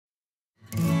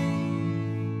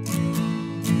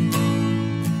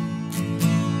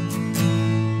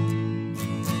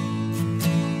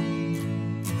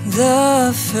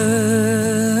The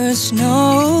first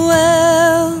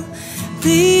Noel,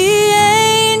 the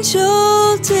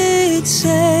angel did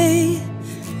say,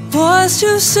 was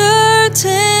to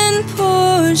certain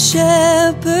poor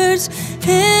shepherds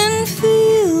in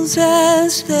fields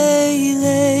as they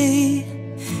lay,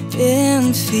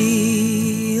 in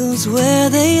fields where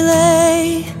they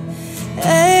lay,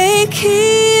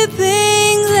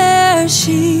 keeping their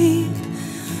sheep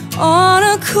on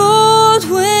a cold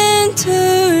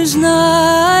winter's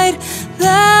night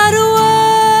that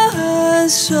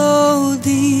was so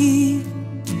deep.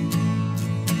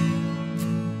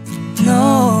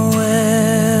 Noel,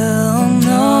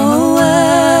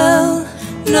 Noel,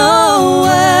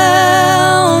 Noel,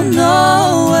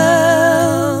 Noel,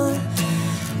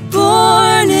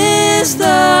 born is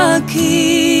the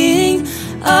King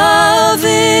of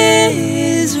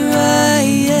Israel.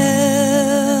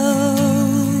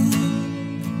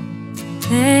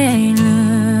 They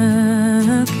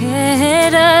looked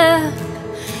up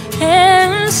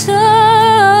and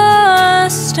saw a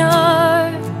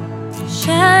star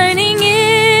shining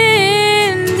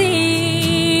in the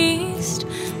east,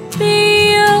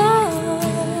 beyond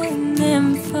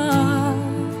them far,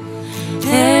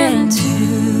 and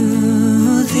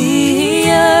to the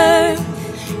earth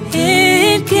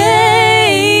it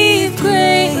gave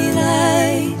great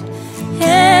light,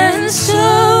 and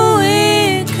so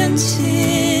it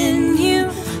continued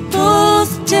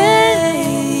both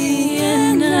day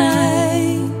and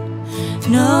night.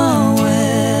 Noel,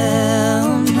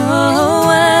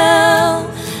 Noel,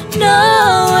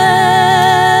 Noel,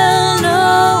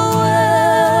 Noel,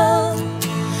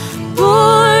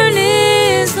 born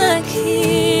is the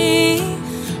King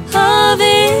of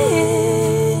Israel.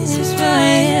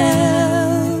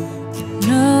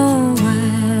 Noel,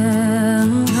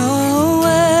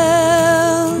 Noel,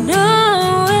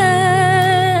 Noel,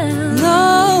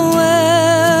 Noel,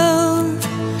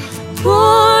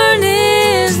 born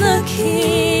is the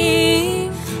King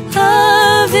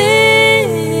of Israel.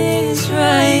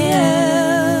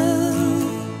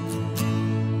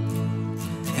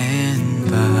 And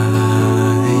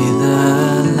by the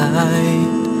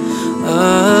light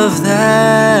of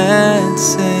that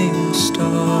same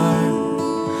star,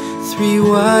 3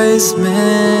 wise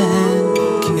men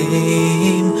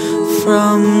came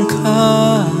from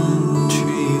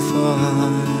country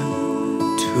far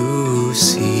to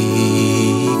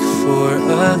seek for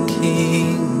a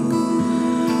king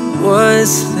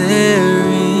was their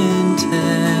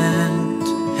intent,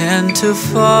 and to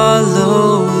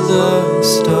follow the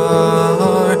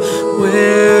star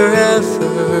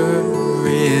wherever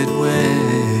it went.